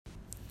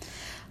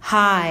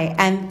Hi,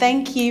 and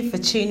thank you for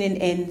tuning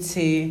in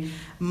to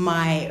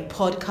my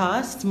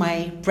podcast,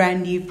 my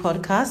brand new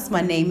podcast.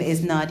 My name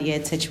is Nadia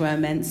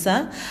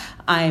Tichwa-Mensah.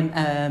 I'm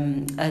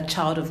a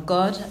child of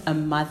God, a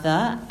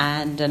mother,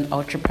 and an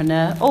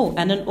entrepreneur. Oh,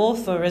 and an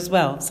author as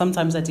well.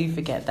 Sometimes I do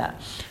forget that.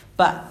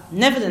 But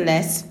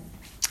nevertheless,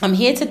 I'm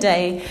here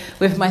today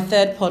with my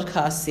third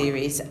podcast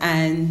series.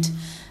 And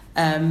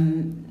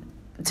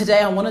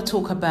today I want to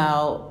talk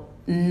about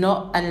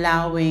not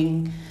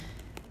allowing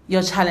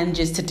your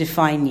challenges to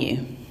define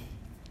you.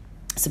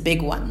 It's a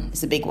big one.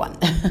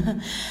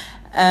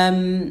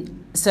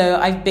 So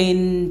I've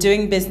been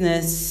doing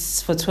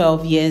business for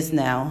 12 years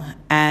now.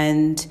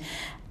 And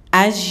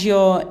as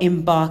you're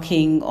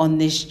embarking on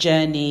this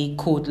journey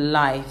called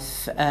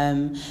life,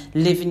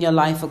 living your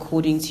life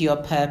according to your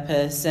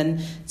purpose.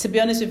 And to be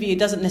honest with you, it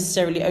doesn't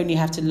necessarily only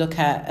have to look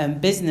at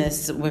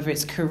business, whether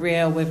it's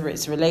career, whether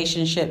it's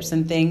relationships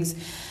and things.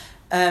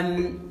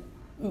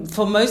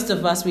 For most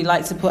of us, we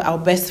like to put our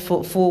best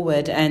foot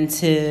forward and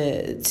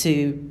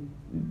to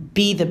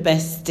be the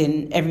best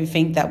in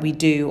everything that we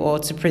do, or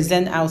to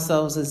present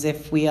ourselves as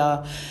if we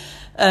are,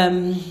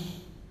 as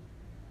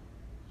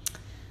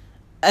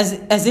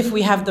if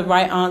we have the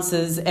right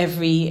answers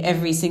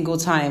every single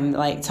time,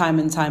 like time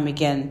and time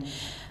again.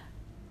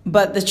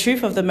 But the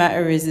truth of the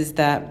matter is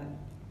that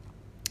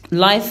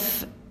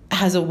life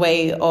has a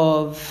way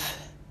of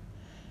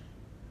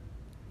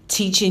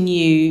teaching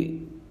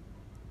you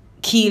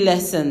key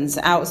lessons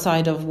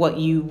outside of what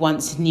you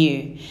once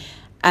knew.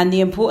 And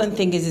the important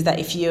thing is that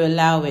if you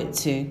allow it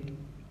to,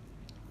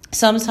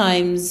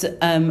 sometimes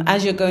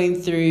as you're going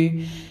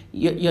through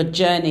your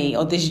journey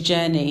or this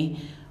journey,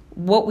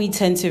 what we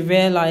tend to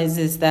realize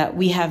is that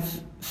we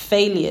have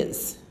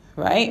failures,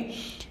 right?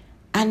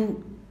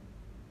 And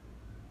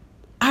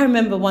I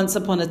remember once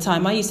upon a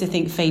time, I used to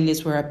think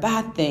failures were a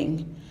bad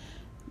thing.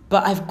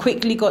 But I've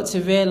quickly got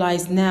to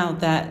realize now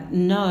that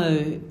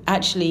no,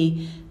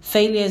 actually,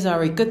 failures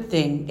are a good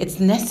thing. It's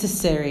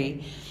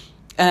necessary.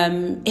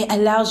 It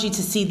allows you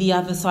to see the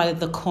other side of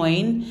the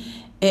coin.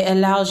 It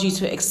allows you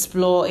to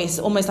explore. It's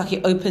almost like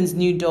it opens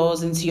new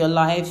doors into your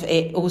life.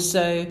 It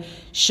also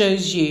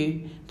shows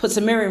you, puts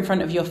a mirror in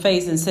front of your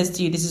face and says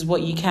to you, this is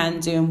what you can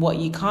do and what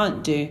you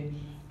can't do.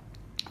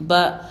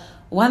 But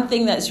one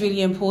thing that's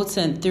really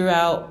important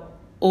throughout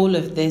all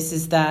of this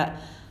is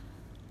that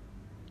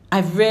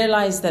I've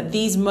realized that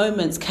these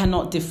moments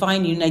cannot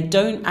define you, and they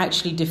don't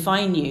actually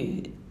define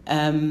you.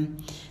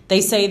 They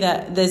say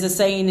that there's a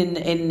saying in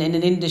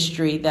an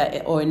industry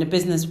that, or in the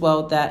business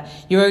world, that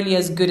you're only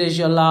as good as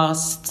your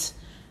last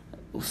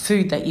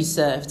food that you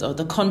served, or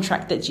the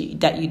contract that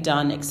you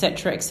done,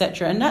 etc.,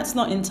 etc. And that's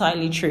not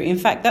entirely true. In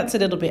fact, that's a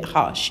little bit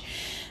harsh.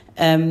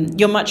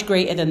 You're much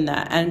greater than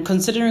that. And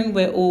considering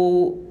we're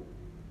all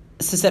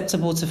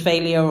susceptible to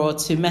failure or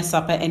to mess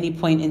up at any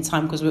point in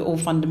time, because we're all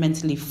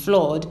fundamentally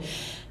flawed,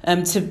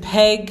 to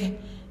peg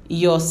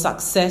your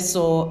success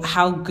or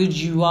how good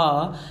you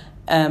are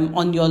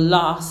on your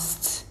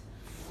last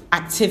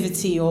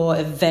activity or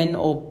event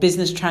or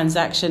business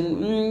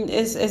transaction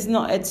is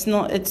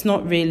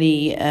not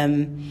really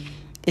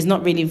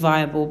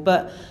viable.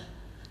 But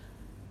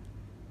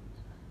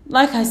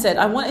like I said,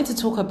 I wanted to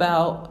talk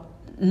about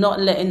not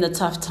letting the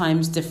tough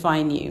times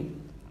define you.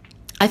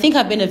 I think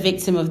I've been a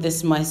victim of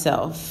this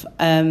myself.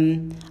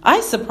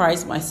 I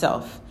surprise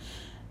myself.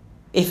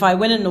 If I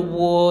win an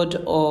award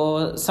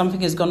or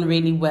something has gone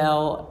really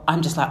well,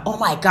 I'm just like, oh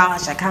my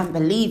gosh, I can't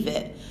believe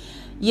it.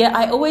 Yeah,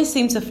 I always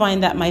seem to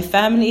find that my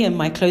family and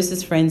my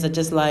closest friends are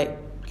just like,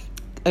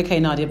 okay,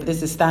 Nadia, but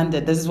this is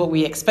standard. This is what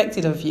we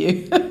expected of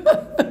you.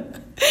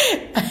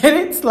 And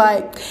it's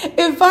like,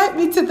 invite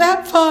me to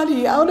that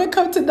party. I want to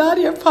come to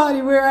Nadia's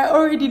party where I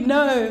already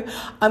know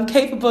I'm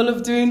capable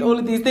of doing all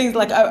of these things.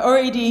 I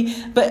already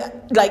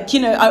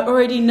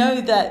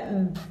know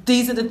that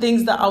these are the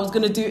things that I was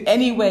going to do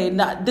anyway. And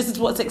that this is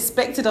what's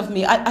expected of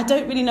me. I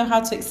don't really know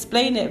how to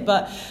explain it,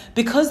 but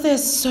because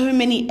there's so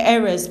many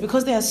errors,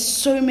 because there are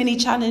so many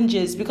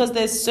challenges, because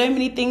there's so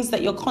many things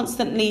that you're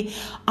constantly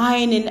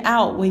ironing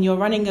out when you're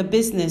running a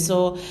business,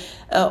 or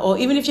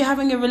even if you're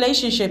having a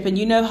relationship and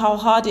you know how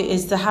hard it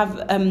is to have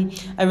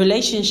a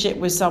relationship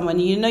with someone,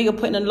 you know you're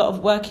putting a lot of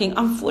work in.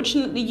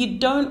 Unfortunately, you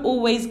don't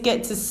always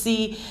get to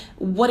see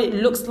what it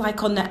looks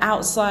like on the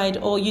outside,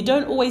 or you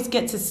don't always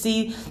get to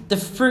see the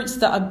fruits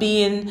that are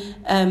being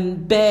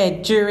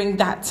bared during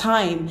that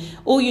time.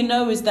 All you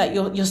know is that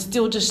you're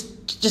still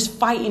just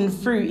fighting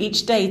through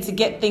each day to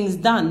get things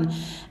done.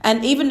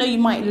 And even though you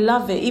might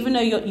love it, even though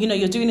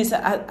you're doing this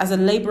as a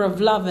labor of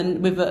love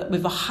and with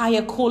a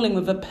higher calling,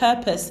 with a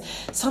purpose,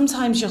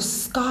 sometimes you're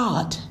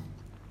scarred.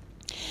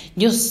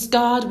 You're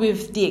scarred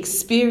with the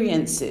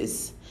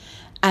experiences,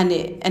 and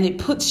it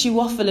puts you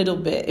off a little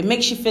bit. It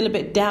makes you feel a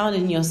bit down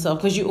in yourself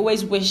because you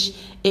always wish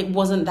it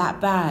wasn't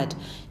that bad.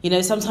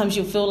 Sometimes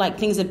you feel like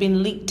things have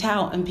been leaked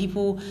out, and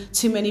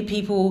too many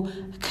people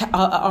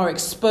are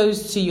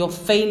exposed to your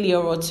failure,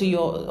 or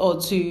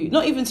to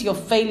not even to your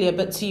failure,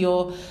 but to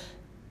your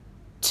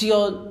to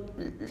your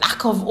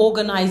lack of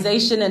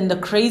organization and the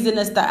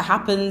craziness that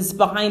happens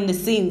behind the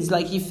scenes.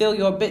 Like, you feel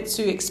you're a bit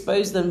too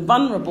exposed and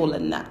vulnerable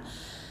in that.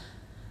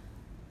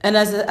 And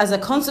as a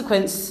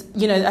consequence,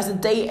 as the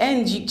day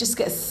ends, you just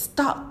get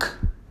stuck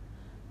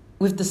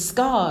with the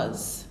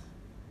scars.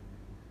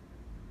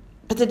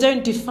 But they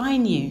don't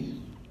define you.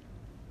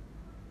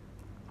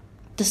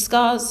 The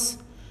scars,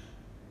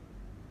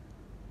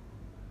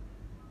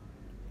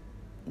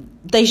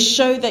 they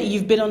show that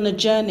you've been on a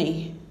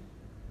journey.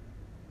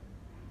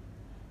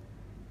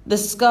 The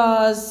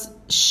scars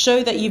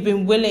show that you've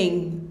been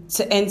willing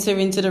to enter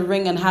into the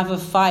ring and have a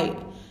fight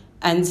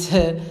and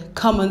to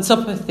come on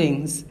top of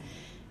things.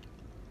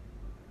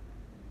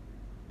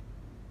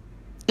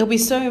 It'll be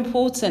so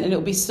important and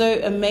it'll be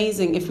so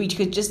amazing if we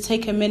could just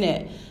take a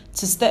minute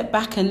to step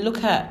back and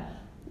look at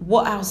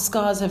what our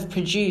scars have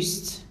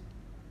produced.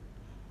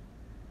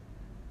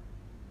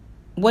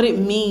 What it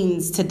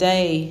means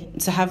today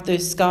to have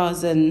those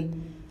scars,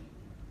 and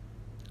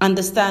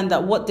understand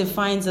that what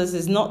defines us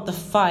is not the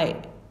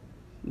fight,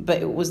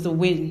 but it was the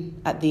win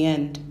at the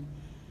end.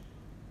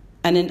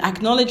 And in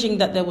acknowledging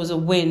that there was a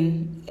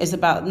win is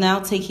about now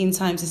taking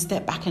time to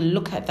step back and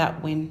look at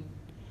that win.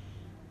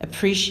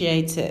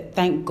 Appreciate it.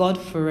 Thank God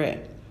for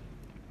it.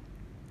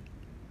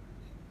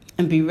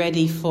 And be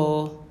ready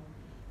for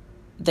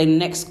the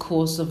next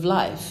course of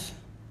life.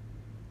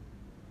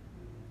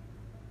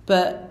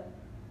 But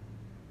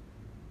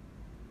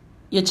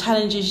your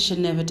challenges should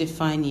never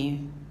define you.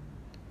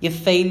 Your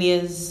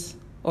failures,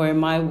 or in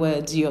my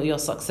words, your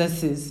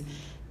successes,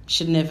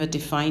 should never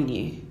define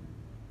you.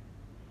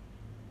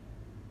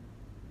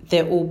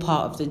 They're all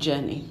part of the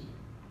journey.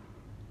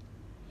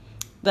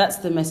 That's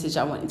the message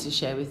I wanted to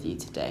share with you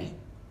today.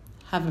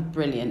 Have a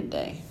brilliant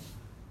day.